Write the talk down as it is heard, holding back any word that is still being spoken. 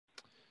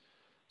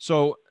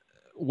So,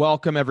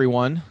 welcome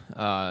everyone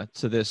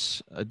to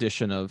this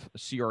edition of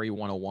CRE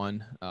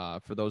 101.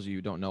 For those of you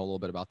who don't know a little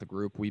bit about the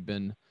group, we've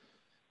been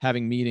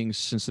having meetings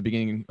since the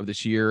beginning of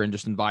this year and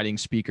just inviting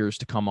speakers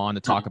to come on to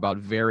talk about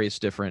various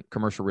different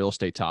commercial real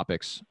estate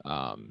topics,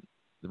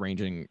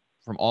 ranging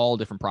from all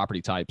different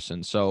property types.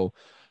 And so,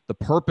 the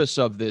purpose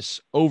of this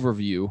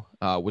overview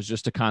was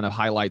just to kind of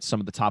highlight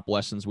some of the top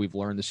lessons we've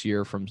learned this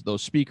year from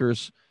those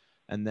speakers.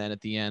 And then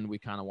at the end, we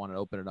kind of want to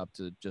open it up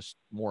to just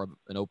more of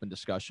an open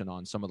discussion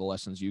on some of the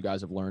lessons you guys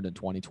have learned in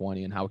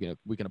 2020 and how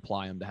we can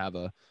apply them to have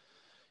a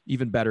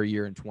even better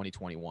year in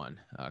 2021,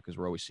 because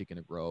we're always seeking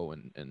to grow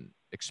and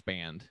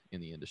expand in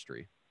the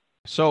industry.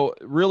 So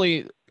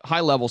really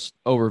high level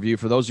overview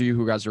for those of you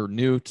who guys are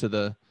new to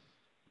the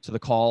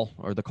call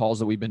or the calls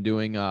that we've been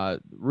doing.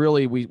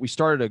 Really, we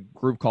started a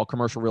group called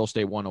Commercial Real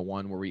Estate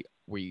 101, where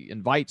we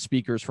invite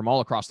speakers from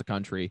all across the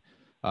country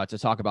to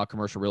talk about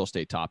commercial real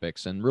estate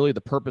topics. And really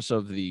the purpose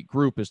of the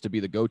group is to be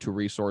the go-to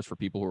resource for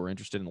people who are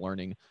interested in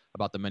learning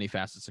about the many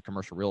facets of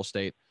commercial real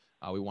estate.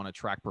 We want to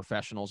attract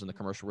professionals in the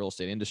commercial real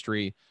estate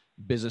industry,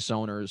 business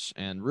owners,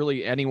 and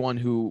really anyone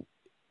who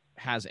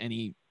has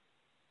any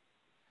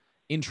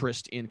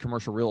interest in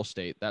commercial real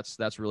estate.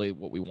 That's really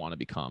what we want to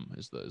become,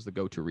 is the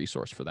go-to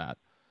resource for that.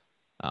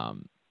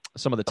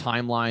 Some of the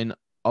timeline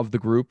of the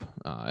group,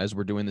 as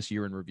we're doing this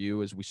year in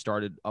review, is we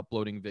started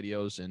uploading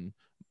videos in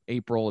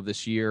April of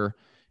this year.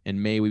 In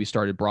May, we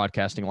started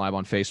broadcasting live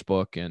on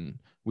Facebook, and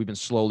we've been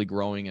slowly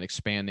growing and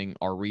expanding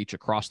our reach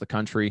across the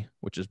country,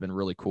 which has been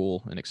really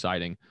cool and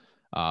exciting.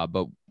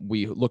 But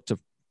we look to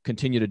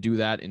continue to do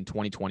that in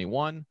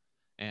 2021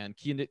 and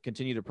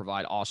continue to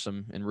provide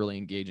awesome and really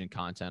engaging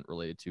content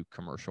related to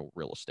commercial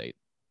real estate.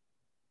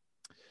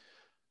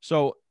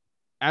 So,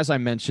 as I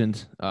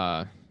mentioned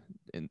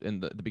in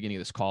the beginning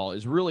of this call,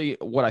 is really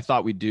what I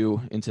thought we'd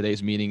do in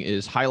today's meeting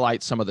is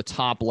highlight some of the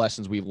top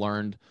lessons we've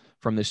learned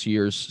from this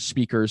year's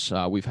speakers.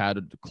 We've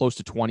had close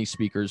to 20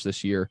 speakers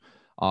this year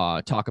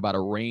talk about a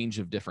range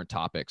of different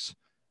topics,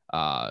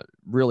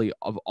 really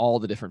of all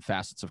the different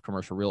facets of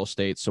commercial real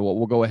estate. So what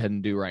we'll go ahead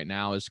and do right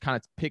now is kind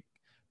of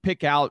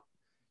pick out,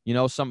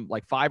 some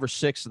like 5 or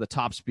 6 of the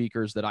top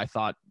speakers that I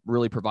thought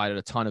really provided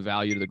a ton of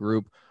value to the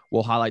group.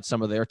 We'll highlight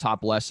some of their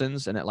top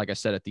lessons. And like I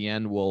said, at the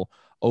end, we'll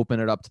open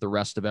it up to the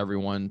rest of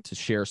everyone to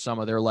share some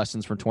of their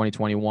lessons from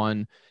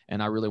 2021.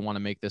 And I really want to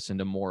make this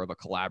into more of a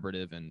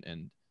collaborative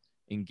and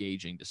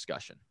engaging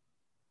discussion.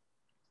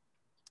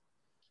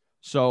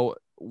 So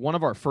one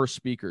of our first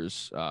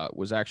speakers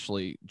was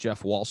actually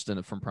Jeff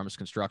Walston from Premise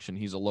Construction.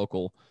 He's a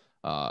local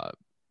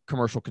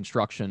commercial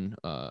construction.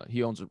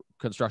 He owns a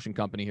construction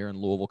company here in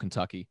Louisville,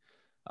 Kentucky,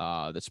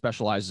 that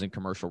specializes in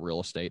commercial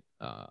real estate.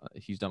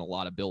 He's done a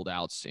lot of build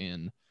outs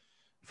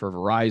for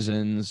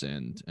Verizon's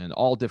and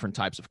all different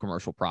types of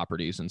commercial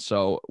properties. And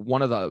so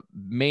one of the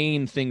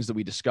main things that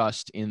we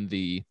discussed in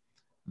the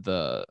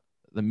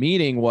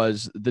meeting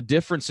was the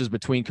differences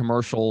between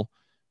commercial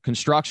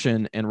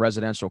construction and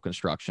residential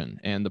construction.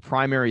 And the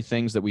primary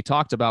things that we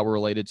talked about were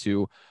related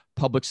to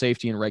public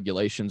safety and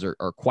regulations are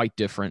quite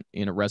different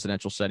in a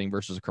residential setting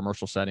versus a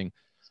commercial setting.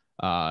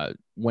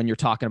 When you're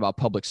talking about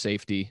public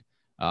safety,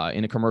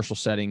 in a commercial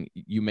setting,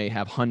 you may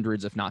have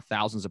hundreds, if not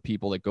thousands of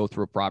people that go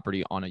through a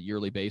property on a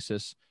yearly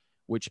basis,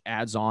 which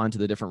adds on to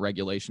the different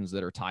regulations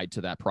that are tied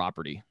to that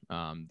property.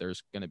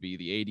 There's going to be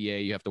the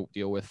ADA you have to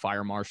deal with,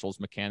 fire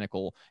marshals,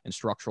 mechanical and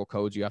structural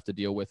codes you have to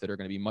deal with that are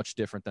going to be much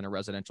different than a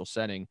residential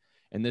setting.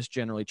 And this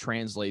generally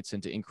translates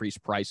into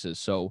increased prices.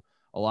 So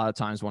a lot of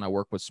times when I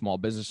work with small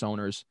business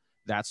owners,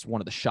 that's one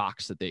of the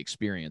shocks that they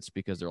experience,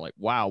 because they're like,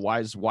 wow, why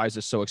is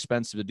this so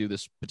expensive to do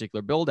this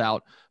particular build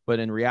out? But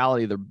in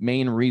reality, the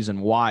main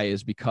reason why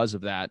is because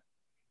of that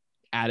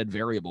added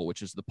variable,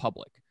 which is the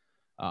public.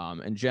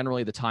 And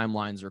generally the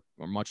timelines are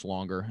much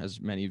longer,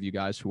 as many of you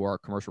guys who are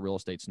commercial real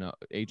estate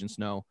agents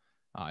know.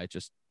 It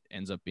just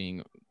ends up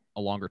being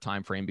a longer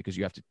time frame because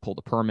you have to pull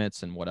the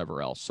permits and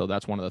whatever else. So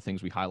that's one of the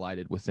things we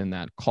highlighted within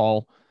that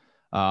call.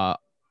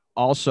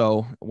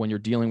 Also, when you're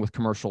dealing with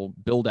commercial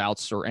build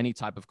outs or any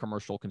type of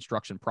commercial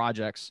construction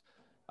projects,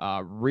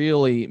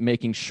 really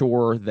making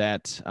sure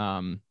that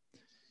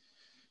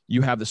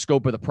you have the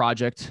scope of the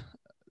project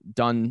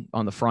done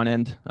on the front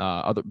end,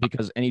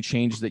 because any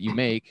changes that you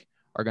make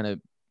are going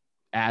to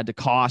add to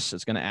costs.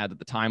 It's going to add to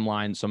the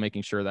timeline. So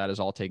making sure that is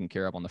all taken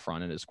care of on the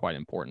front end is quite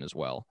important as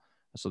well.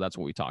 So that's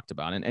what we talked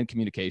about. And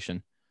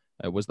communication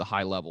was the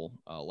high level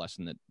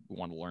lesson that we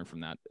want to learn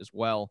from that as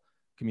well.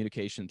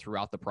 Communication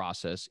throughout the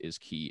process is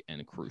key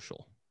and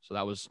crucial. So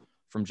that was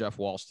from Jeff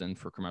Walston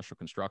for commercial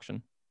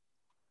construction.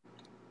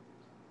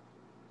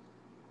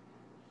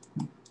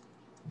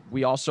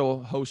 We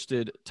also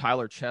hosted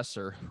Tyler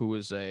Chesser, who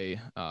is a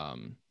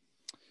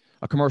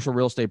commercial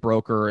real estate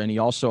broker, and he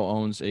also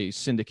owns a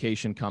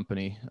syndication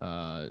company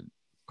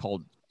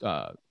called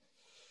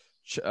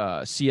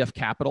CF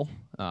Capital.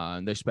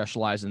 And they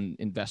specialize in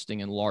investing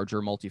in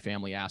larger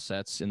multifamily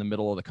assets in the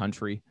middle of the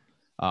country.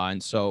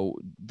 And so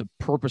the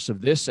purpose of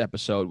this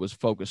episode was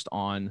focused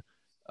on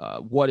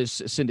what is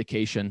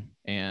syndication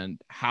and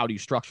how do you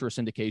structure a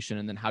syndication,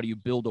 and then how do you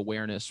build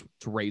awareness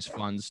to raise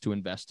funds to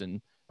invest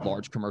in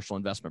large commercial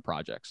investment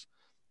projects.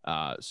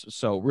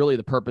 So really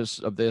the purpose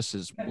of this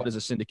is, what is a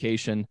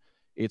syndication?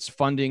 It's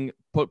funding,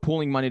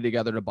 pooling money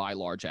together to buy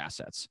large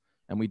assets.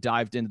 And we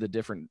dived into the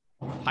different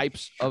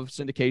types of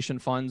syndication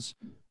funds,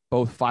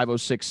 both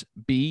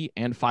 506B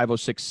and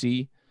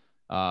 506C.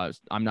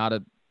 I'm not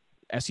a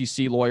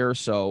SEC lawyer,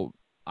 so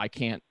I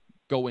can't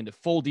go into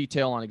full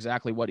detail on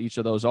exactly what each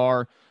of those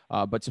are.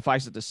 But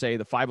suffice it to say,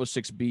 the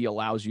 506B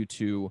allows you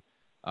to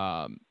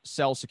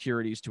sell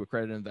securities to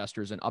accredited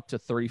investors and up to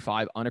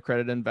 35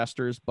 unaccredited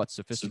investors, but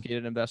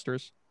sophisticated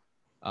investors.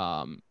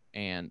 And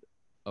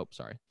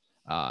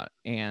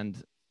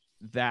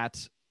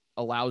that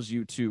allows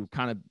you to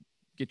kind of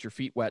get your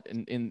feet wet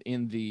in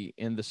the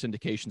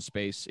syndication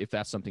space, if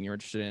that's something you're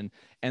interested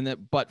in.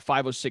 But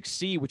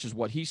 506C, which is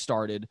what he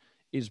started,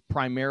 is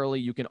primarily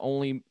you can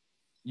only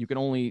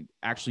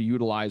actually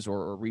utilize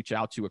or reach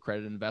out to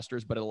accredited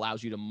investors, but it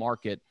allows you to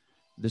market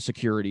the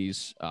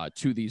securities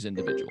to these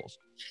individuals.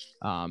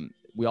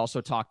 We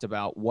also talked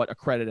about what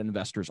accredited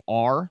investors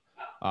are,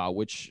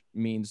 which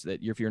means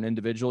that if you're an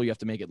individual, you have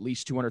to make at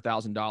least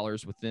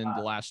 $200,000 within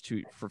the last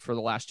for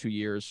the last 2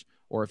 years,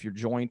 or if you're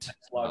joint.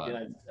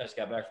 I just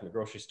got back from the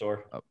grocery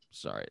store. Oh,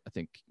 sorry. I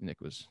think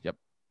Nick was,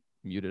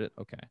 muted it.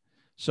 Okay.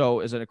 So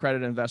as an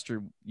accredited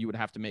investor, you would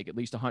have to make at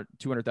least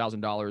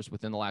 $200,000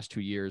 within the last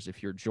 2 years.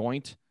 If you're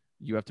joint,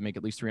 you have to make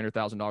at least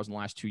 $300,000 in the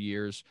last 2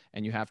 years,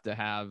 and you have to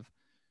have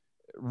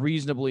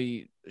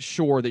reasonably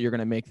sure that you're going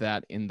to make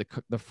that in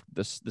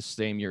the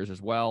same years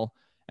as well.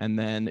 And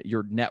then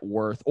your net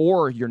worth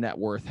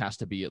has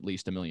to be at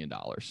least $1 million.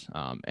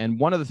 And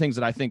one of the things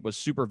that I think was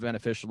super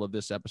beneficial of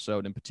this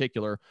episode in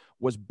particular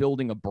was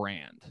building a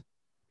brand,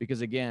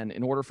 because again,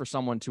 in order for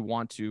someone to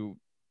want to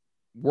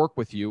work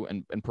with you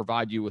and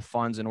provide you with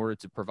funds in order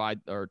to provide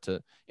or to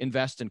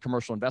invest in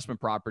commercial investment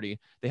property,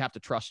 they have to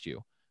trust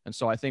you. And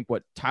so I think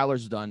what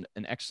Tyler's done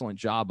an excellent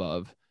job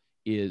of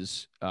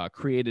is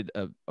created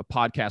a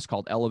podcast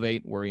called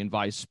Elevate, where he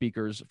invites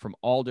speakers from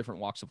all different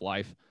walks of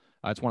life.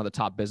 It's one of the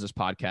top business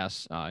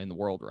podcasts in the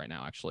world right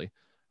now, actually.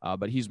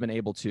 But he's been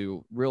able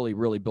to really,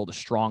 really build a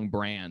strong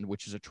brand,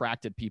 which has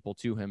attracted people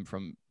to him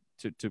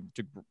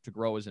to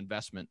grow his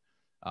investment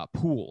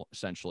pool,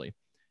 essentially.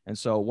 And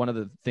so one of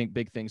the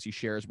big things he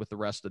shares with the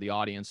rest of the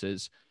audience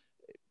is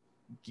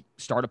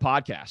start a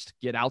podcast,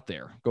 get out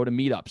there, go to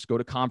meetups, go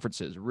to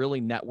conferences, really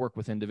network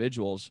with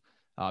individuals,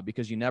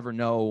 because you never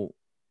know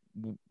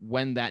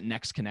when that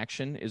next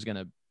connection is going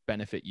to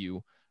benefit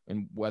you,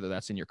 and whether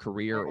that's in your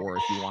career or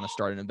if you want to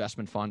start an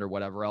investment fund or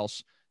whatever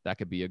else, that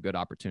could be a good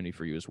opportunity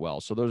for you as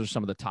well. So those are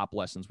some of the top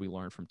lessons we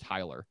learned from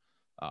Tyler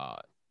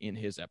in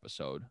his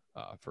episode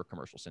for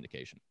commercial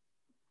syndication.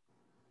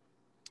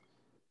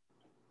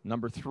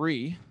 Number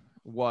 3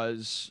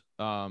 was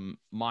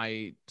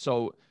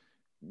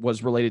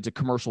was related to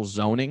commercial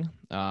zoning.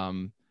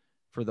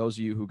 For those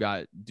of you who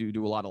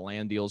do a lot of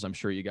land deals, I'm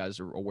sure you guys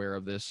are aware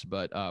of this,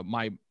 but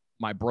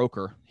my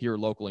broker here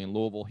locally in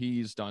Louisville,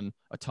 he's done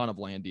a ton of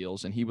land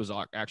deals, and he was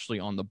actually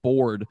on the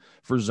board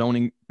for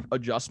zoning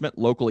adjustment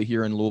locally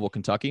here in Louisville,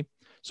 Kentucky.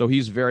 So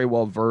he's very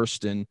well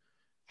versed in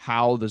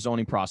how the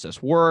zoning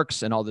process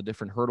works and all the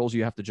different hurdles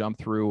you have to jump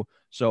through.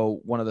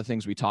 So one of the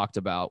things we talked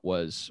about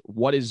was,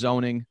 what is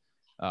zoning?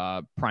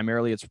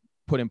 Primarily, it's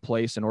put in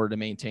place in order to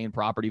maintain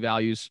property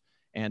values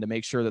and to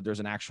make sure that there's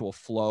an actual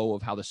flow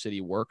of how the city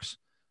works.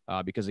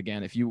 Because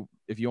again, if you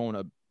own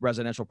a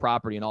residential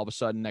property and all of a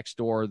sudden next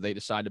door they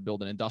decide to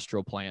build an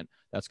industrial plant,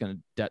 that's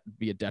going to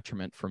be a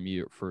detriment for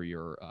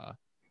your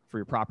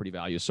property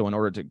value. So in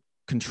order to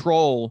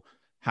control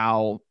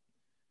how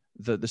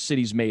the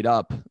city's made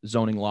up,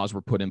 zoning laws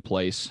were put in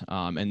place.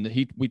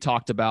 And we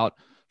talked about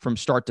from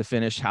start to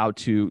finish how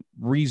to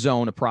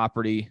rezone a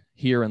property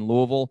here in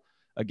Louisville.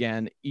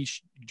 Again,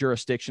 each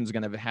jurisdiction is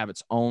going to have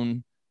its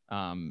own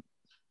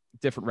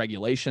different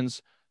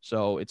regulations.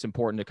 So it's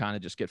important to kind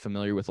of just get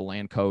familiar with the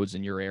land codes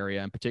in your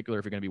area, in particular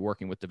if you're going to be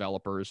working with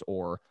developers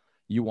or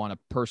you want to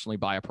personally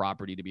buy a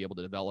property to be able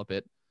to develop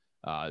it.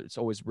 It's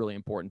always really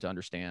important to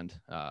understand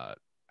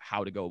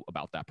how to go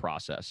about that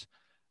process.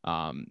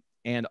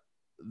 And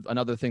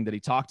another thing that he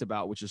talked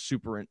about, which is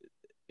super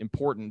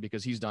important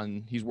because he's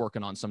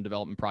working on some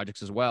development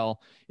projects as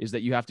well, is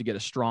that you have to get a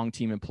strong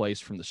team in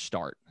place from the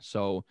start.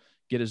 So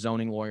get a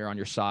zoning lawyer on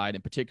your side,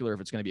 in particular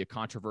if it's going to be a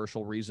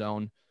controversial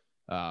rezone.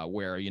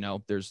 Where,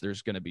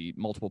 there's going to be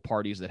multiple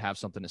parties that have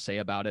something to say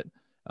about it,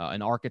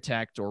 an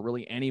architect or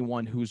really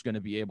anyone who's going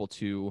to be able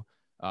to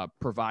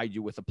provide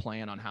you with a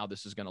plan on how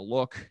this is going to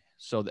look,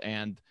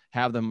 and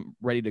have them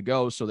ready to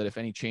go so that if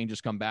any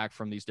changes come back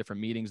from these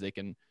different meetings,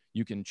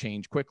 you can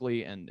change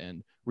quickly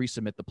and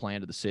resubmit the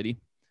plan to the city.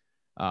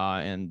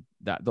 And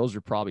those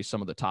are probably some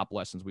of the top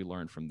lessons we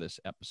learned from this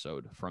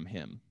episode from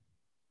him.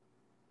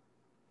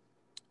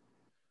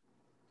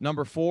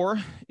 Number 4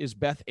 is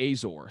Beth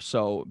Azor.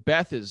 So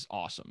Beth is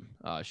awesome.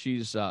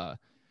 She's an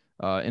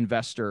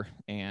investor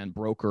and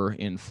broker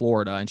in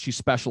Florida, and she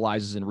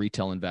specializes in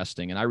retail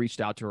investing. And I reached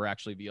out to her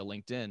actually via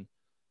LinkedIn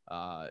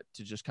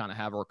to just kind of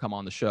have her come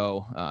on the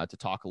show to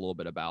talk a little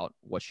bit about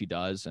what she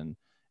does and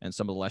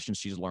some of the lessons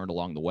she's learned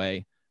along the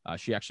way.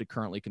 She actually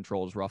currently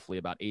controls roughly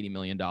about $80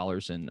 million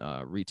in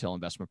retail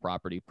investment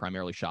property,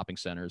 primarily shopping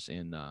centers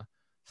in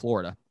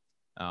Florida.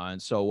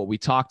 And so what we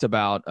talked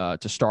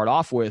about to start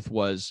off with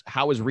was,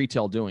 how is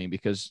retail doing?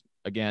 Because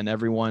again,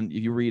 everyone,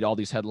 you read all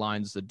these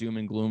headlines, the doom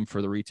and gloom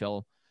for the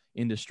retail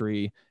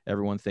industry.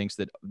 Everyone thinks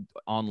that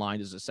online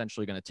is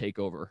essentially going to take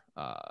over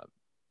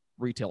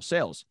retail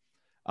sales.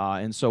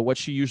 And so what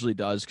she usually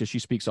does, because she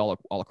speaks all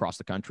across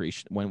the country,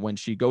 when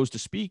she goes to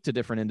speak to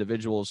different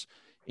individuals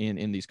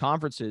in these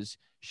conferences,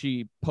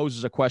 she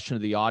poses a question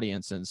to the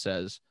audience and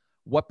says,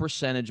 what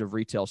percentage of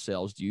retail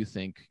sales do you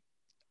think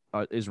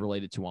is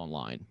related to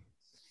online?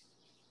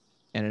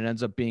 And it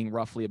ends up being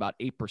roughly about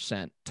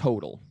 8%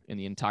 total in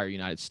the entire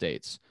United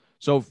States.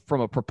 So from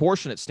a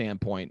proportionate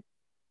standpoint,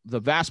 the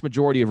vast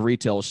majority of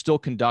retail is still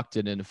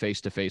conducted in a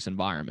face-to-face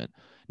environment.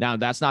 Now,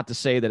 that's not to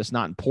say that it's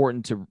not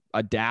important to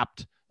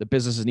adapt. The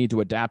businesses need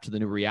to adapt to the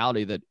new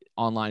reality that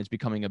online is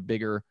becoming a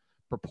bigger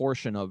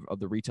proportion of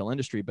the retail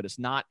industry, but it's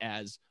not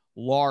as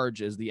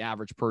large as the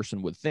average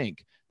person would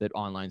think that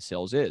online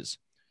sales is.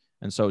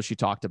 And so she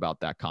talked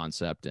about that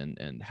concept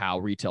and how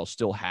retail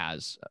still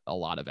has a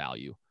lot of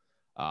value.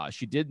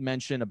 She did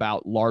mention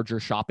about larger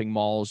shopping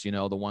malls, the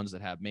ones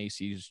that have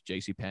Macy's,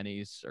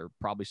 JCPenney's are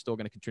probably still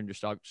going to continue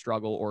to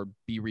struggle or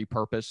be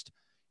repurposed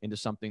into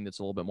something that's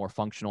a little bit more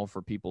functional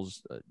for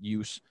people's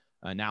use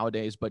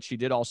nowadays. But she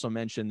did also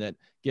mention that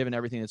given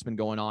everything that's been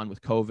going on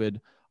with COVID,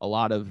 a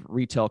lot of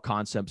retail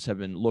concepts have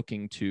been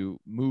looking to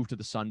move to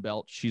the Sun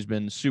Belt. She's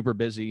been super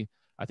busy.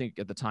 I think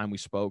at the time we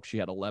spoke, she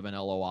had 11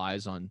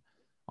 LOIs on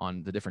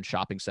the different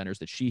shopping centers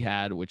that she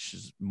had, which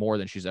is more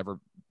than she's ever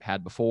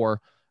had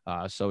before.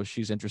 So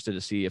she's interested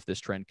to see if this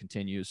trend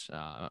continues.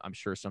 I'm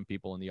sure some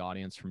people in the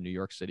audience from New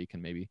York City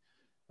can maybe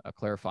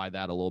clarify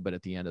that a little bit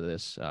at the end of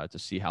this to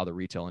see how the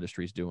retail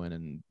industry is doing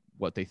and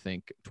what they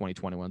think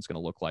 2021 is going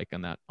to look like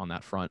on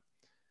that front.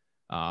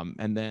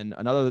 And then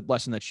another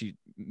lesson that she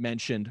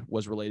mentioned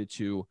was related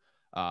to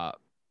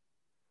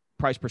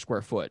price per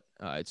square foot.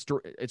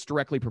 It's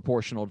directly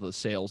proportional to the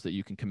sales that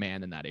you can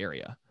command in that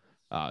area.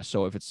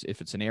 So if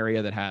it's an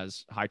area that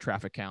has high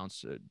traffic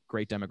counts,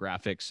 great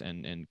demographics,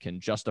 and can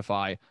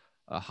justify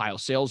a high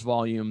sales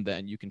volume,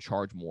 then you can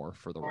charge more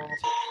for the rent.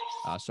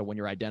 So when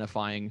you're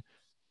identifying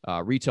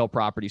retail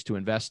properties to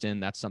invest in,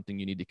 that's something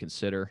you need to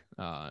consider,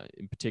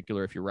 in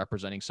particular if you're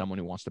representing someone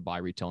who wants to buy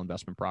retail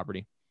investment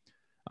property.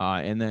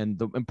 And then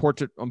the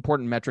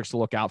important metrics to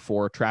look out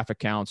for: traffic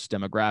counts,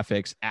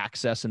 demographics,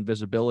 access and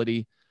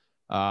visibility.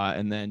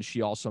 And then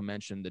she also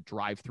mentioned that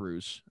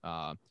drive-throughs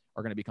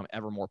are going to become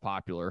ever more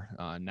popular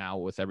now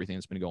with everything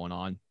that's been going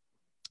on.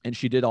 And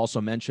she did also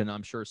mention,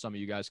 I'm sure some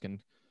of you guys can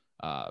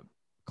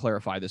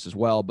clarify this as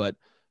well, but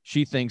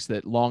she thinks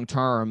that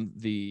long-term,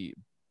 the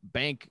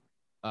bank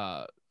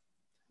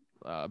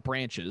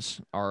branches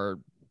are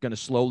going to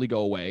slowly go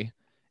away,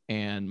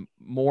 and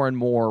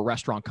more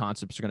restaurant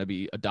concepts are going to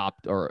be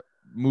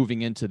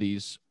moving into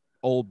these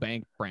old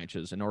bank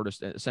branches in order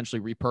to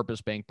essentially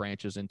repurpose bank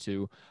branches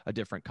into a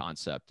different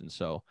concept. And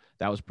so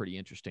that was pretty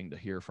interesting to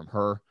hear from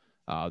her.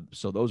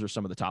 So those are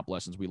some of the top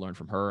lessons we learned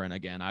from her. And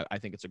again, I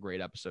think it's a great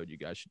episode. You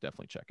guys should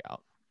definitely check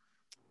out.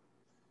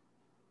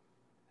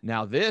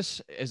 Now,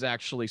 this is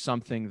actually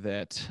something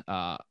that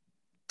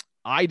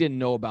I didn't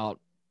know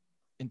about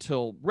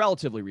until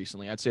relatively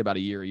recently. I'd say about a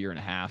year and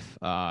a half.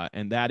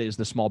 And that is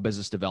the Small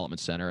Business Development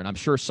Center. And I'm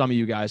sure some of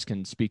you guys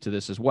can speak to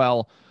this as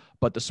well.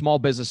 But the Small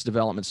Business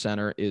Development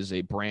Center is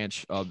a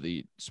branch of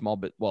the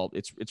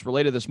it's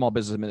related to the Small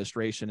Business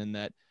Administration in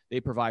that they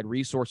provide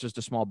resources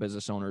to small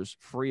business owners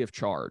free of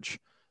charge.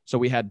 So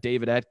we had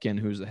David Etkin,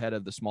 who's the head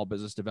of the Small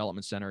Business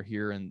Development Center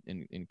here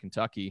in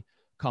Kentucky,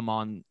 come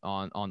on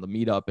the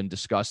meetup and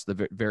discuss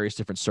the various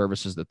different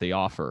services that they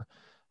offer.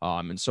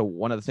 And so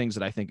one of the things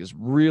that I think is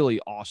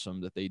really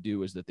awesome that they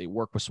do is that they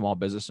work with small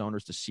business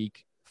owners to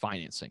seek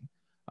financing.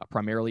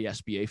 Primarily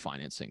SBA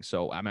financing.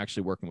 So I'm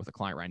actually working with a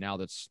client right now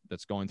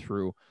that's going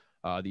through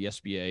the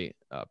SBA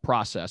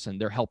process,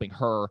 and they're helping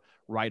her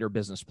write her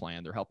business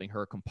plan. They're helping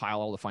her compile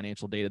all the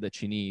financial data that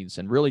she needs,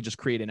 and really just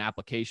create an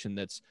application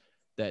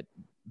that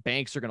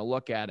banks are going to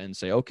look at and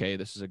say, okay,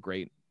 this is a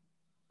great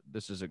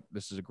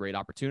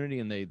opportunity,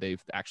 and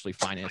they've actually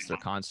financed their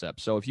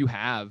concept. So if you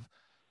have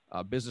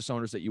business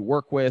owners that you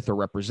work with or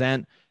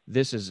represent,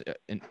 this is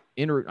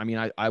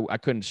I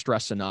couldn't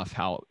stress enough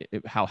how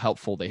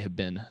helpful they have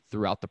been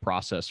throughout the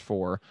process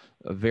for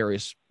a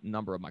various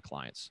number of my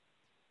clients.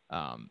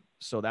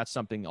 So that's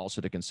something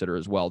also to consider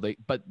as well.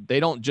 But they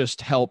don't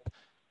just help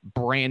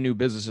brand new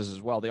businesses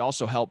as well. They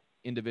also help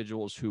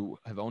individuals who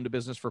have owned a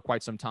business for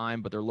quite some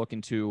time, but they're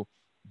looking to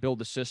build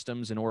the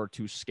systems in order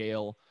to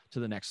scale to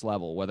the next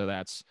level, whether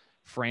that's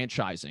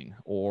franchising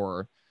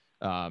or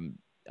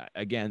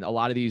again, a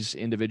lot of these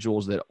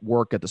individuals that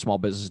work at the Small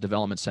Business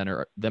Development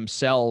Center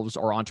themselves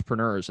are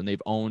entrepreneurs, and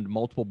they've owned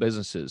multiple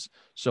businesses,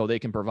 so they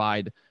can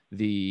provide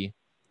the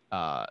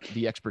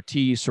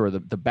expertise or the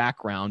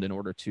background in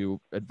order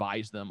to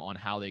advise them on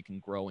how they can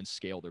grow and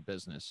scale their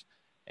business.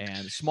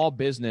 And small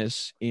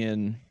business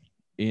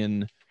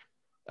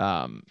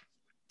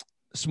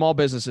small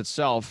business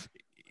itself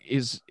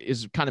is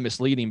kind of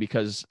misleading,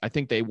 because I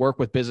think they work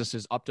with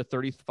businesses up to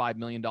 $35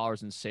 million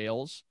in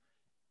sales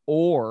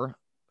or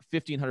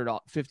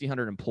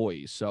 1,500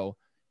 employees. So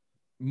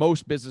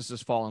most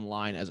businesses fall in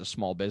line as a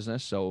small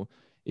business. So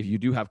if you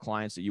do have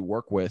clients that you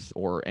work with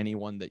or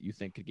anyone that you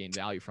think could gain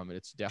value from it,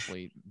 it's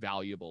definitely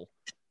valuable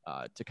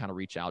to kind of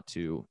reach out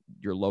to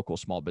your local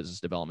small business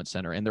development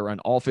center. And they're in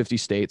all 50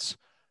 states.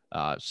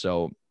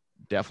 So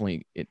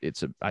definitely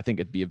I think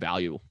it'd be a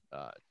value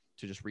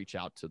to just reach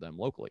out to them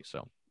locally.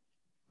 So,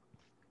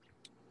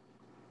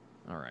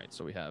 all right.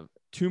 So we have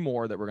two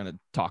more that we're going to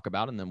talk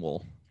about, and then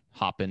we'll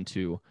hop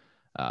into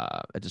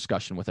a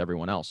discussion with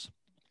everyone else.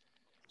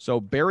 So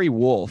Barry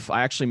Wolf,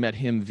 I actually met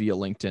him via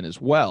LinkedIn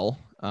as well.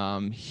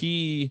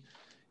 He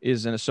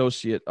is an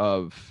associate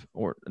of,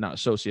 or not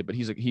associate, but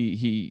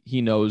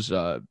he knows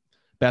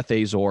Beth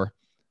Azor,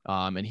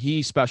 and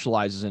he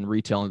specializes in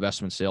retail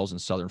investment sales in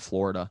Southern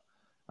Florida.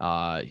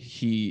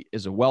 He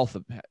is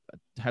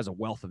has a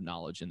wealth of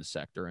knowledge in the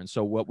sector. And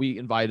so what we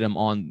invited him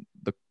on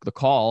the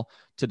call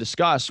to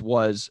discuss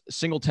was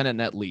single tenant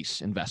net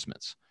lease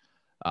investments.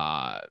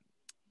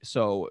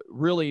 So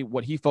really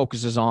what he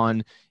focuses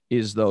on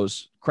is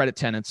those credit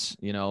tenants,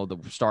 the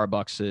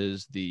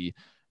Starbuckses, the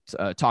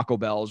Taco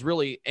Bells,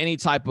 really any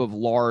type of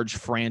large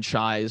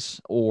franchise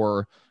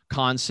or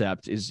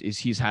concept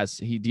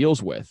he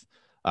deals with.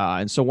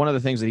 And so one of the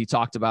things that he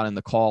talked about in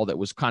the call that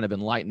was kind of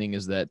enlightening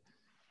is that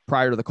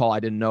prior to the call, I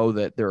didn't know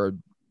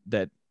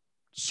that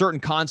certain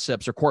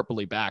concepts are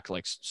corporately backed.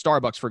 Like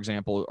Starbucks, for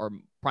example, are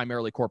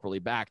primarily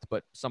corporately backed,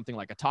 but something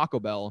like a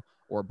Taco Bell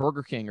or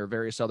Burger King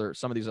or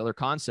some of these other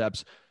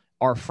concepts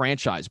are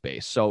franchise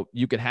based. So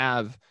you could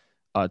have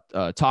a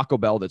Taco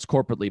Bell that's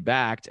corporately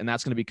backed, and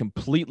that's going to be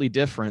completely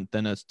different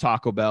than a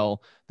Taco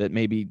Bell that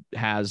maybe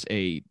has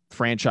a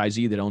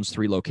franchisee that owns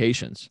 3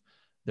 locations.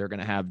 They're going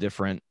to have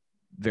different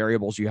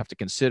variables you have to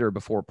consider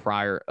before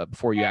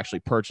you actually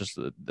purchase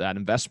that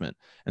investment.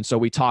 And so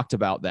we talked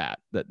about that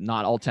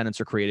not all tenants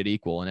are created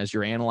equal. And as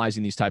you're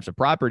analyzing these types of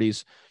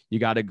properties, you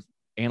got to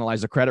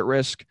analyze the credit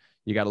risk.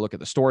 You got to look at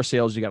the store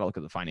sales. You got to look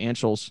at the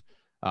financials.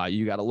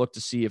 You got to look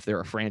to see if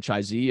they're a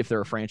franchisee. If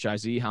they're a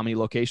franchisee, how many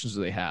locations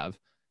do they have?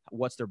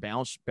 What's their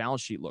balance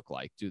sheet look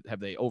like? Have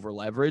they over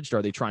leveraged?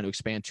 Are they trying to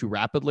expand too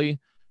rapidly?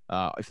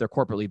 If they're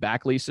corporately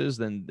back leases,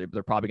 then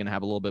they're probably going to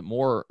have a little bit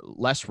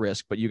less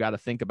risk, but you got to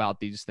think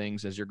about these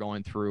things as you're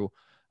going through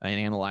and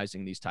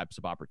analyzing these types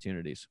of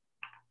opportunities.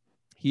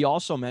 He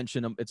also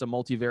mentioned it's a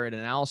multivariate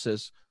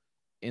analysis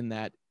in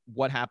that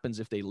what happens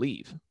if they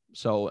leave.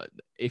 So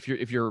if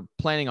you're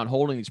planning on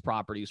holding these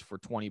properties for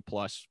 20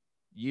 plus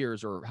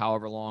years or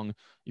however long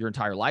your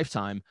entire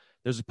lifetime,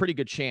 there's a pretty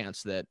good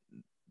chance that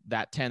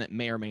tenant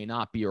may or may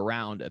not be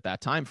around at that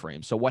time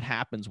frame. So what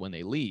happens when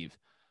they leave?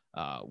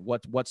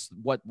 What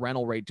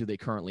rental rate do they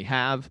currently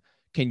have?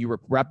 Can you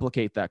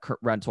replicate that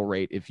rental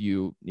rate if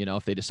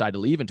they decide to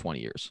leave in 20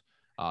 years?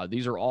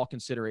 These are all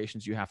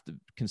considerations you have to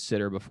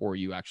consider before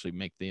you actually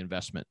make the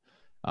investment.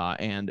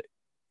 And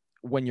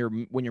when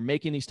you're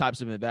making these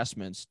types of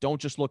investments, don't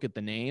just look at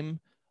the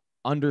name.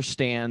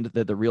 Understand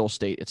that the real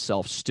estate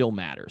itself still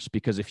matters,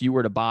 because if you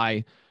were to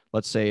buy,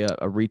 let's say,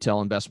 a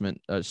retail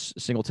investment, a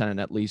single tenant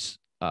net lease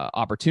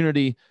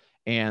opportunity,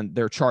 and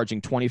they're charging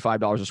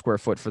 $25 a square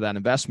foot for that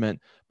investment,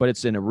 but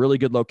it's in a really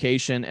good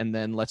location, and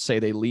then let's say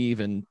they leave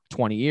in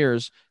 20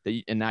 years,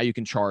 and now you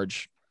can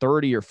charge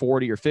 30 or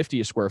 40 or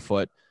 50 a square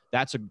foot.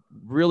 That's a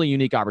really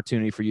unique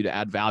opportunity for you to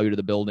add value to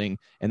the building,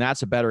 and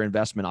that's a better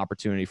investment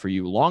opportunity for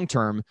you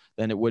long-term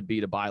than it would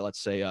be to buy, let's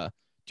say, a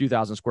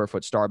 2,000 square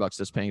foot Starbucks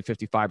that's paying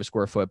 $55 a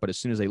square foot, but as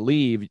soon as they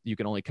leave, you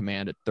can only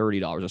command at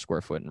 $30 a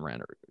square foot in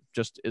rent,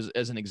 just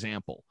as an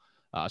example.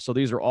 So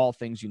these are all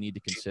things you need to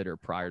consider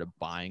prior to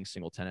buying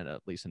single tenant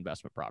at lease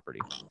investment property.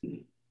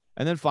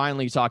 And then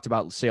finally, you talked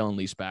about sale and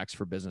leasebacks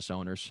for business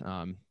owners.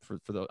 I'm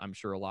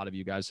sure a lot of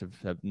you guys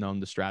have known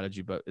the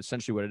strategy, but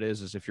essentially what it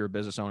is if you're a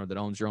business owner that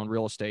owns your own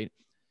real estate,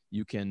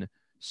 you can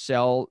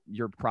sell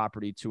your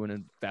property to an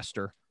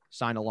investor,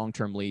 sign a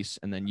long-term lease,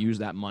 and then use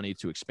that money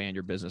to expand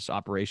your business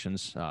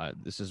operations.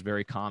 This is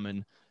very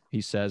common,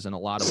 he says, in a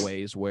lot of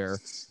ways where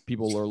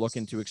people are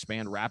looking to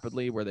expand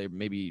rapidly, where they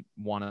maybe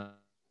want to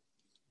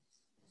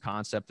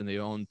concept and they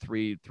own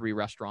three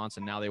restaurants,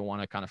 and now they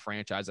want to kind of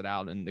franchise it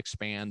out and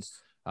expand.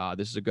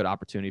 This is a good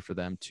opportunity for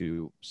them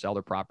to sell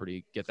their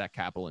property, get that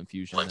capital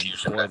infusion, and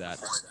deploy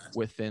that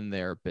within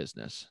their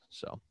business.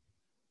 So,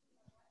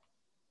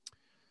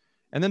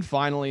 and then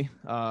finally,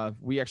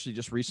 we actually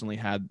just recently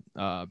had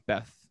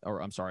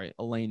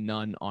Elaine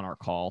Nunn on our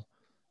call.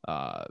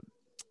 I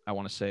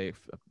want to say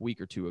a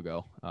week or two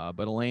ago,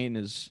 but Elaine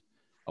is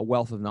a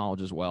wealth of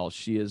knowledge as well.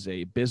 She is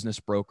a business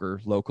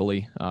broker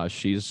locally.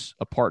 She's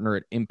a partner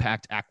at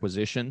Impact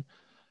Acquisition,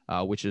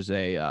 which is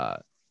a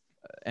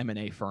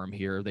M&A firm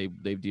here. They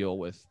deal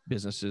with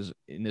businesses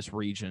in this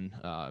region,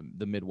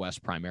 the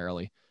Midwest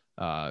primarily,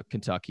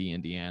 Kentucky,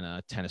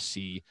 Indiana,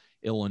 Tennessee,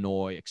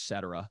 Illinois,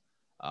 etc.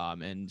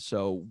 And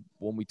so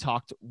when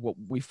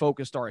we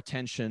focused our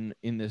attention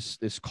in this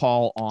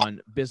call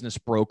on business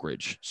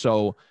brokerage.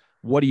 So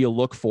what do you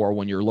look for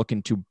when you're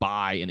looking to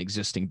buy an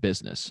existing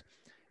business?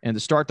 And to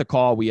start the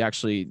call, we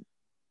actually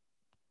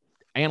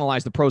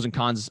analyze the pros and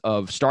cons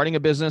of starting a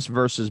business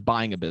versus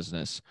buying a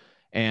business.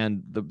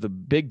 And the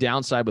big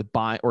downside with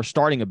buying or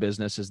starting a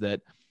business is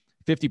that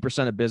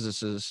 50% of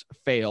businesses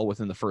fail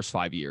within the first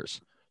 5 years.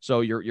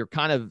 So you're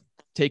kind of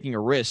taking a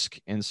risk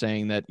and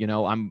saying that,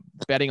 I'm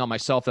betting on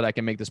myself that I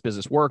can make this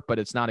business work, but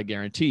it's not a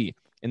guarantee.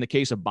 In the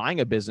case of buying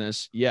a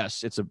business,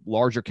 yes, it's a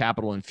larger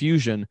capital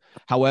infusion.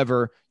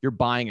 However, you're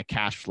buying a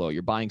cash flow,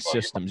 you're buying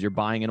systems, you're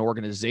buying an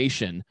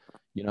organization,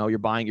 you're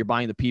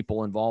buying the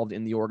people involved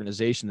in the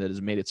organization that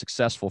has made it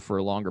successful for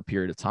a longer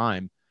period of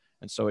time.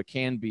 And so it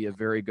can be a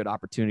very good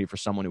opportunity for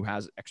someone who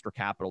has extra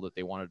capital that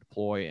they want to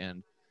deploy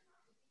and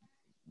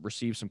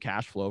receive some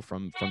cash flow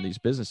from these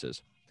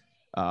businesses.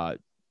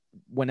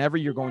 Whenever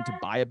you're going to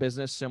buy a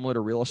business similar to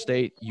real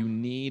estate, you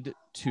need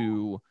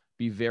to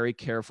be very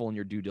careful in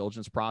your due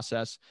diligence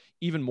process,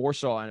 even more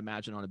so, I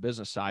imagine, on a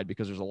business side,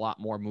 because there's a lot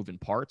more moving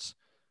parts.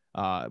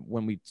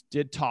 When we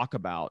did talk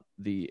about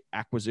the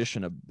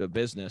acquisition of the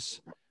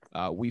business,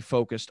 we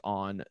focused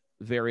on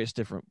various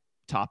different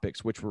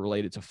topics which were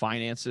related to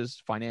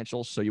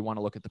financials. So you want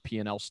to look at the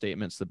P&L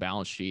statements, the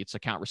balance sheets,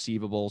 account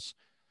receivables.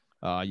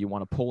 You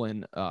want to pull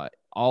in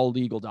all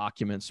legal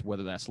documents,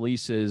 whether that's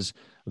leases,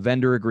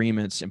 vendor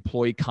agreements,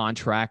 employee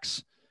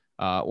contracts,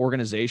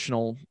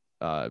 organizational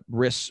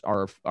risks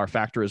are a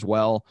factor as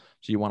well.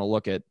 So you want to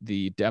look at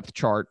the depth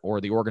chart or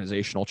the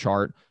organizational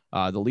chart,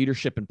 the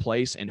leadership in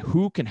place, and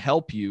who can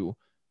help you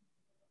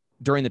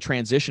during the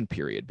transition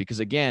period.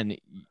 Because again,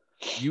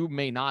 you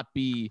may not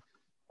be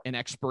an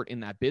expert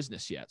in that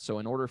business yet. So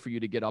in order for you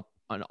to get up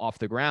and off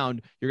the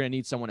ground, you're going to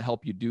need someone to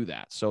help you do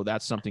that. So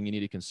that's something you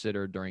need to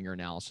consider during your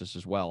analysis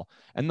as well.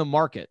 And the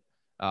market,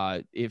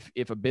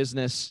 if a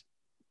business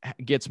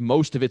gets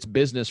most of its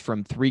business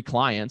from 3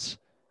 clients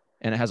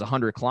and it has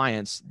 100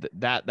 clients,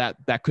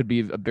 that could be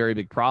a very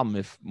big problem.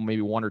 If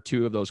maybe 1 or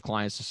 2 of those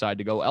clients decide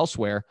to go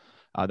elsewhere,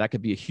 that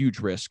could be a huge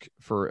risk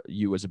for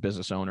you as a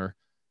business owner,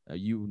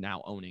 you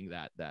now owning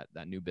that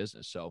new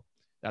business. So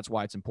that's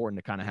why it's important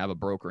to kind of have a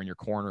broker in your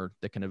corner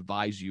that can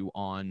advise you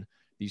on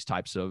these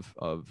types of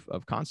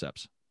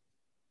concepts.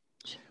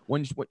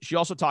 When she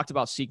also talked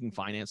about seeking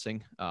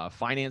financing,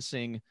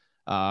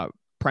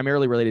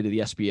 primarily related to the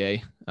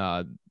SBA.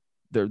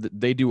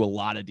 They do a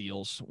lot of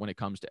deals when it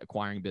comes to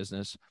acquiring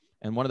business.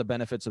 And one of the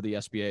benefits of the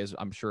SBA, as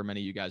I'm sure many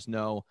of you guys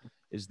know,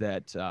 is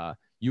that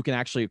you can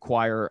actually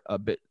acquire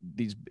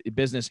these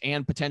business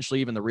and potentially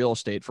even the real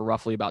estate for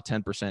roughly about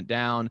 10%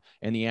 down.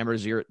 And the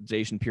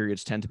amortization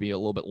periods tend to be a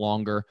little bit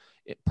longer,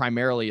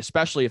 primarily,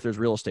 especially if there's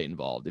real estate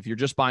involved. If you're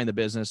just buying the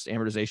business,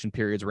 amortization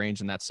periods range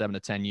in that 7 to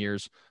 10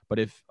 years. But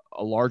if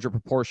a larger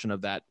proportion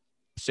of that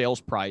sales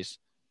price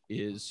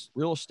is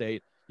real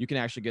estate, you can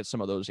actually get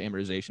some of those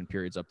amortization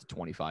periods up to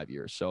 25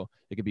 years. So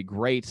it could be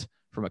great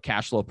from a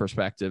cash flow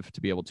perspective to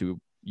be able to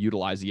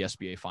utilize the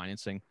SBA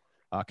financing.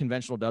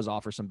 Conventional does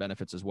offer some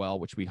benefits as well,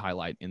 which we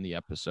highlight in the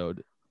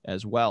episode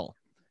as well.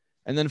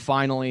 And then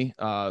finally,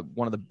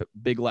 one of the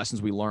big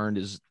lessons we learned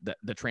is that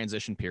the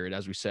transition period.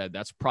 As we said,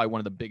 that's probably one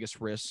of the biggest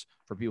risks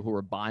for people who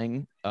are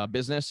buying a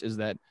business, is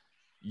that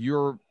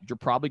you're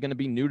probably going to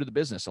be new to the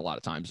business a lot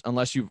of times,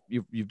 unless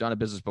you've done a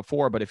business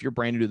before. But if you're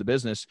brand new to the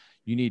business,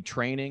 you need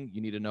training. You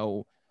need to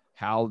know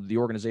how the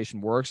organization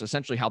works,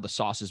 essentially how the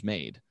sauce is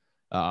made.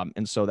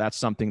 And so that's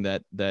something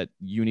that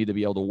you need to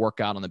be able to work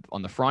out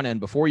on the front end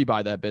before you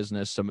buy that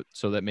business,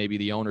 so that maybe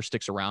the owner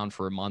sticks around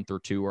for a month or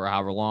 2 or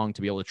however long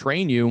to be able to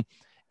train you.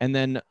 And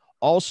then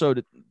also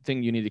the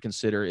thing you need to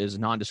consider is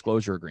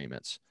non-disclosure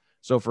agreements.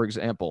 So for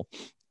example,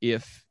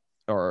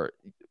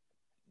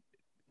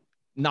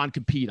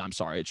 non-compete, I'm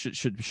sorry, it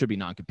should be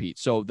non-compete,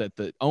 so that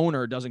the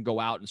owner doesn't go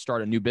out and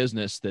start a new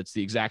business that's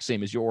the exact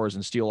same as yours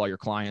and steal all your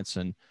clients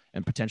and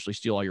potentially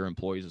steal all your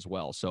employees as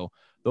well. So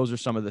those are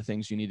some of the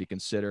things you need to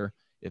consider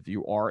if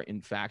you are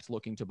in fact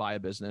looking to buy a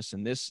business.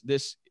 And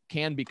this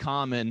can be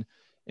common,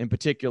 in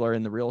particular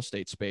in the real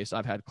estate space.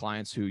 I've had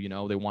clients who,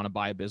 they want to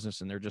buy a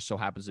business and there just so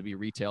happens to be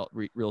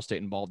real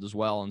estate involved as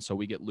well. And so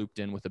we get looped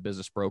in with a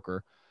business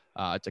broker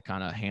to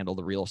kind of handle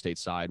the real estate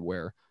side,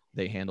 where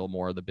they handle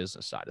more of the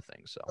business side of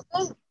things.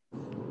 So,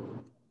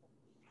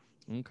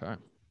 okay.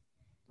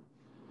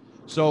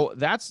 So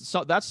that's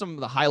some of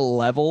the high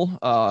level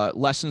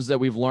lessons that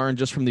we've learned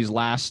just from these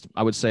last,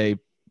 I would say,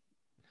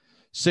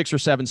 6 or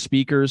 7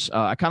 speakers.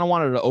 I kind of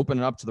wanted to open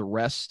it up to the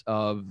rest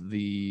of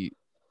the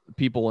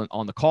people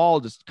on the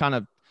call, just kind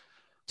of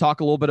talk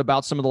a little bit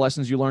about some of the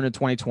lessons you learned in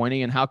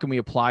 2020 and how can we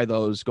apply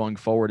those going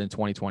forward in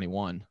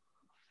 2021.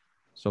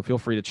 So feel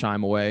free to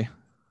chime away.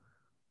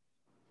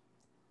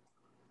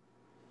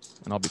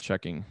 And I'll be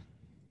checking.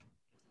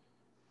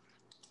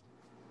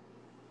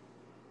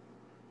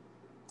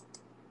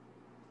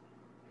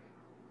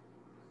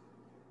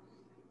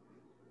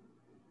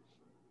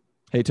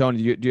 Hey,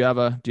 Tony, do you have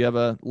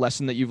a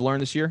lesson that you've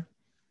learned this year?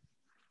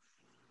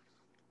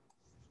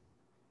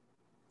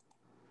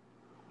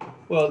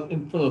 Well,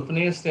 from the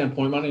finance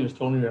standpoint, my name is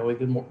Tony Riley.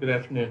 Good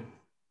afternoon.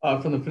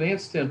 From the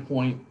finance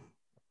standpoint,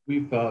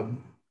 we've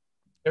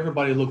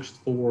everybody looks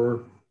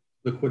for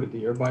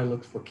liquidity. Everybody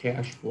looks for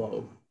cash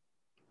flow.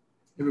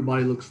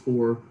 Everybody looks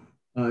for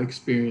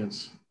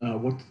experience.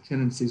 What the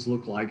tenancies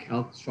look like,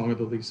 how strong are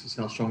the leases,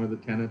 how strong are the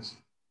tenants.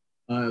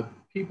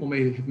 People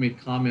may have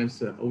made comments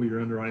that, oh,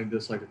 you're underwriting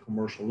this like a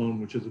commercial loan,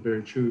 which is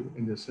very true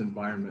in this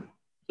environment.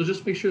 So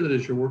just make sure that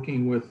as you're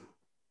working with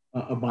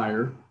a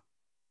buyer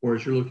or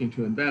as you're looking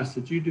to invest,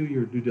 that you do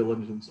your due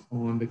diligence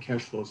on the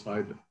cash flow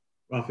side.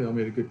 Rafael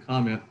made a good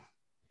comment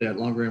that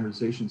longer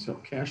amortizations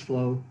help cash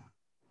flow,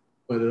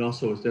 but it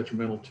also is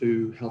detrimental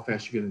to how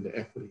fast you get into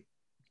equity.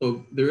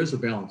 So there is a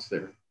balance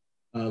there.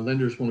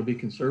 Lenders want to be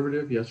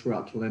conservative. Yes, we're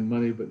out to lend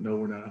money, but no,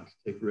 we're not out to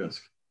take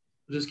risk.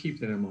 So just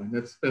keep that in mind.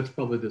 That's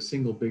probably the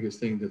single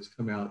biggest thing that's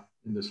come out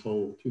in this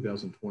whole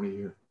 2020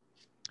 year.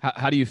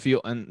 How do you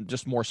feel, and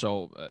just more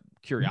so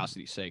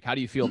curiosity's sake, how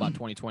do you feel about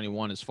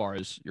 2021 as far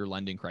as your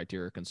lending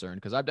criteria are concerned?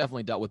 Because I've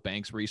definitely dealt with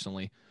banks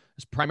recently.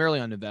 It's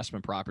primarily on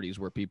investment properties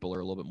where people are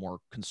a little bit more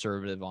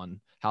conservative on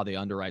how they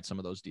underwrite some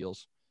of those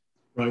deals.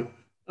 Right.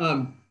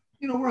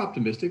 We're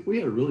optimistic. We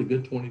had a really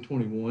good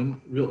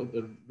 2021.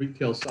 The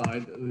retail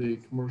side, the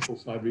commercial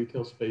side,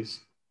 retail space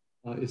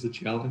is a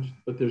challenge,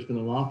 but there's been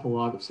an awful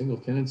lot of single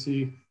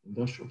tenancy,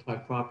 industrial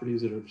type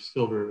properties that are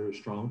still very, very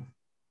strong.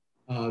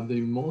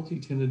 The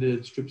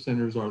multi-tenanted strip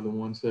centers are the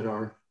ones that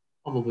are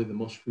probably the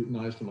most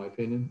scrutinized, in my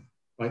opinion,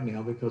 right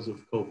now because of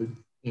COVID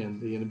and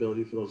the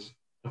inability for those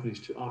companies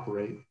to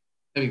operate.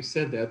 Having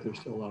said that, there's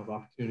still a lot of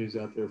opportunities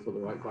out there for the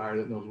right buyer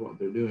that knows what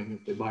they're doing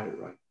if they buy it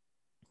right.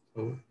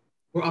 So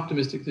we're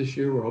optimistic this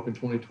year. We're hoping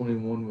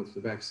 2021 with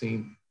the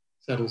vaccine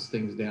settles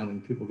things down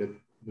and people get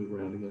move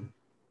around again.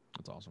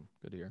 That's awesome.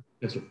 Good to hear.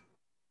 Yes, sir.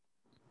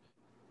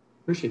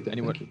 Appreciate that.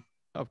 Thank you.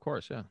 Of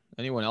course, yeah.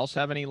 Anyone else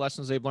have any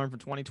lessons they've learned from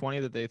 2020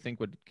 that they think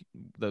would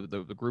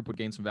the group would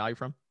gain some value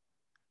from?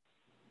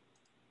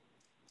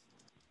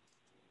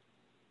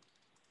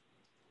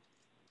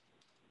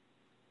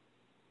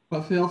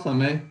 Rafael, if I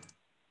may.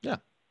 Yeah.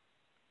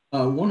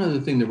 One other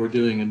thing that we're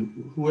doing,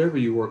 and whoever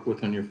you work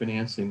with on your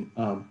financing,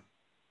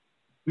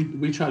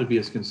 we try to be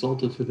as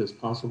consultative as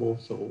possible.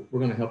 So we're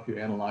going to help you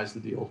analyze the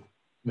deal,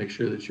 make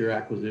sure that your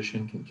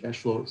acquisition can cash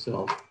flow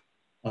itself,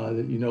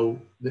 that you know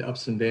the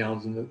ups and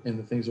downs and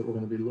the things that we're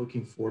going to be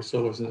looking for.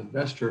 So as an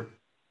investor,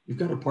 you've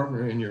got a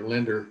partner in your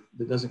lender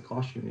that doesn't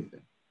cost you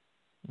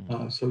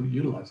anything. So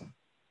utilize them.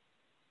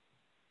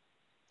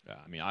 Yeah,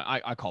 I mean,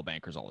 I call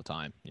bankers all the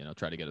time.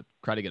 Try to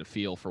get a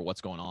feel for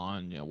what's going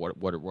on.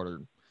 What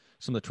are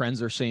some of the trends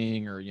they're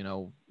seeing, or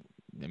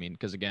I mean,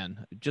 because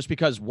again, just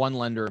because one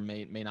lender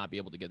may not be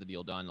able to get the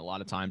deal done, a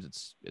lot of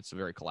times it's a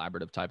very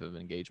collaborative type of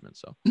engagement.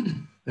 So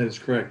that is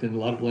correct, and a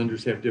lot of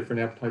lenders have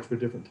different appetites for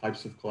different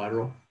types of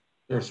collateral.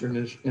 There are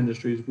certain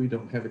industries we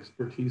don't have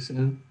expertise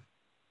in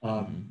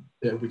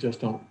that we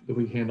just don't, that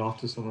we hand off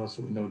to someone else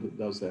that we know that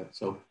does that.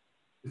 So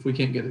if we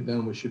can't get it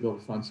done, we should be able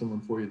to find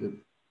someone for you that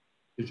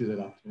gives you that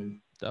opportunity.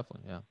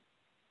 Definitely, yeah.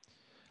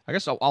 I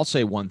guess I'll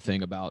say one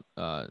thing about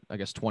going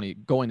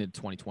into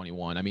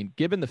 2021. I mean,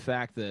 given the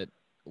fact that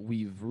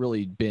we've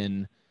really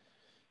been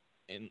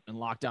in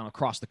lockdown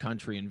across the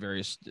country in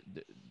various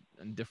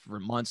in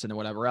different months and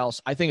whatever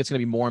else, I think it's going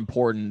to be more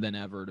important than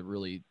ever to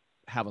really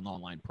have an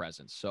online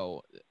presence.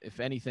 So if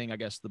anything, I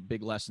guess the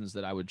big lessons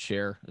that I would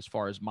share as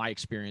far as my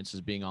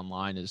experiences being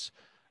online is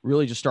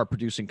really just start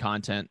producing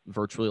content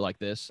virtually like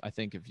this. I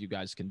think if you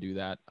guys can do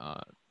that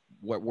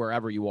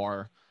wherever you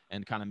are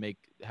and kind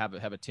of have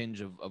a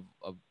tinge of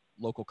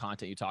local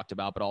content you talked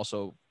about, but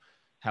also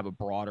have a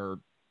broader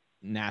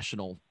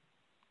national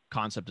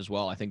concept as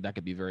well, I think that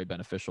could be very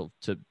beneficial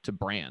to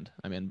brand.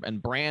 I mean,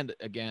 and brand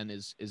again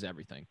is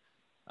everything.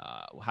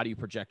 How do you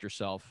project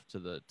yourself to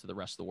the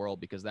rest of the world?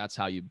 Because that's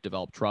how you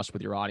develop trust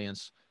with your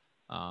audience.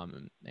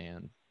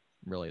 And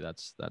really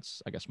that's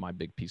I guess my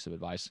big piece of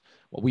advice.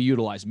 Well, we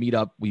utilize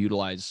Meetup, we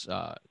utilize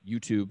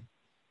YouTube.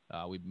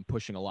 We've been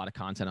pushing a lot of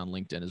content on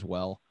LinkedIn as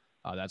well.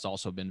 That's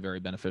also been very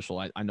beneficial.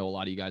 I know a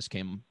lot of you guys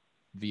came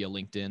via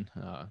LinkedIn.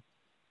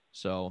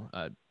 So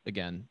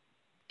again,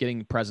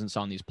 getting presence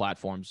on these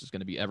platforms is going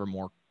to be ever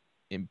more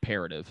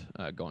imperative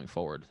going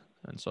forward.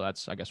 And so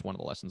that's, I guess, one of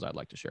the lessons I'd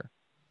like to share.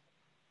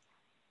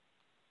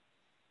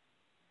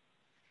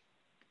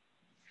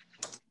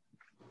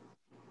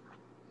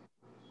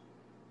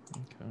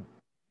 Okay.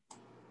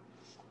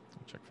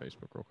 I'll check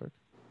Facebook real quick.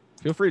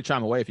 Feel free to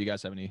chime away if you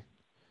guys have any.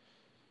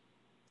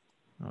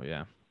 Oh,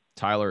 yeah.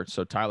 Tyler.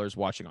 So Tyler's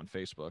watching on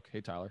Facebook.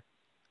 Hey, Tyler.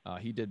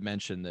 He did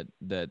mention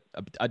that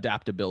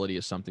adaptability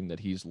is something that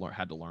he's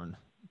had to learn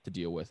to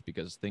deal with,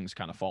 because things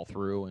kind of fall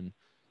through and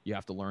you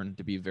have to learn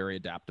to be very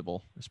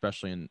adaptable,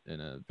 especially in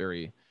a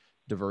very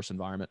diverse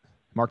environment.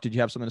 Mark, did you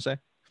have something to say?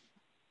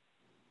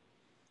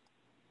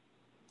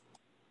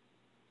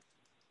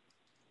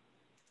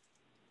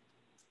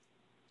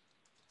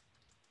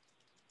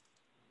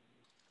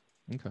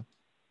 Okay.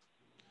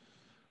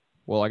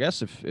 Well, I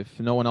guess if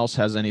no one else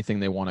has anything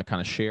they want to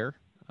kind of share,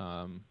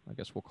 I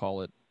guess we'll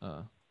call it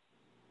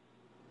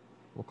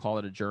we'll call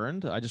it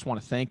adjourned. I just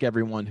want to thank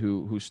everyone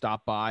who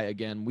stopped by.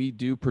 Again, we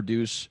do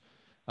produce.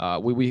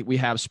 We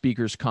have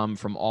speakers come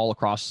from all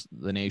across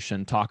the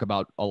nation, talk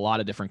about a lot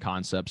of different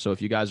concepts. So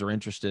if you guys are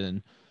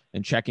interested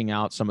in checking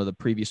out some of the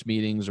previous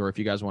meetings, or if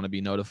you guys want to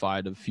be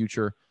notified of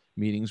future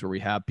meetings where we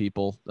have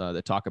people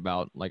that talk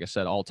about, like I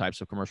said, all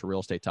types of commercial real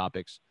estate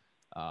topics,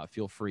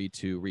 feel free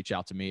to reach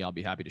out to me. I'll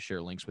be happy to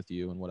share links with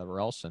you and whatever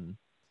else. And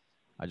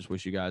I just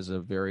wish you guys a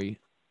very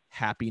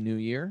happy new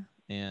year.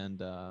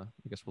 And I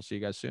guess we'll see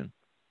you guys soon.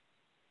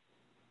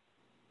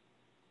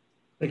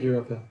 Thank you,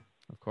 Rafael.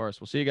 Of course.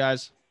 We'll see you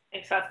guys.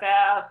 Thanks,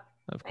 Rafael.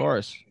 Of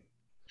course.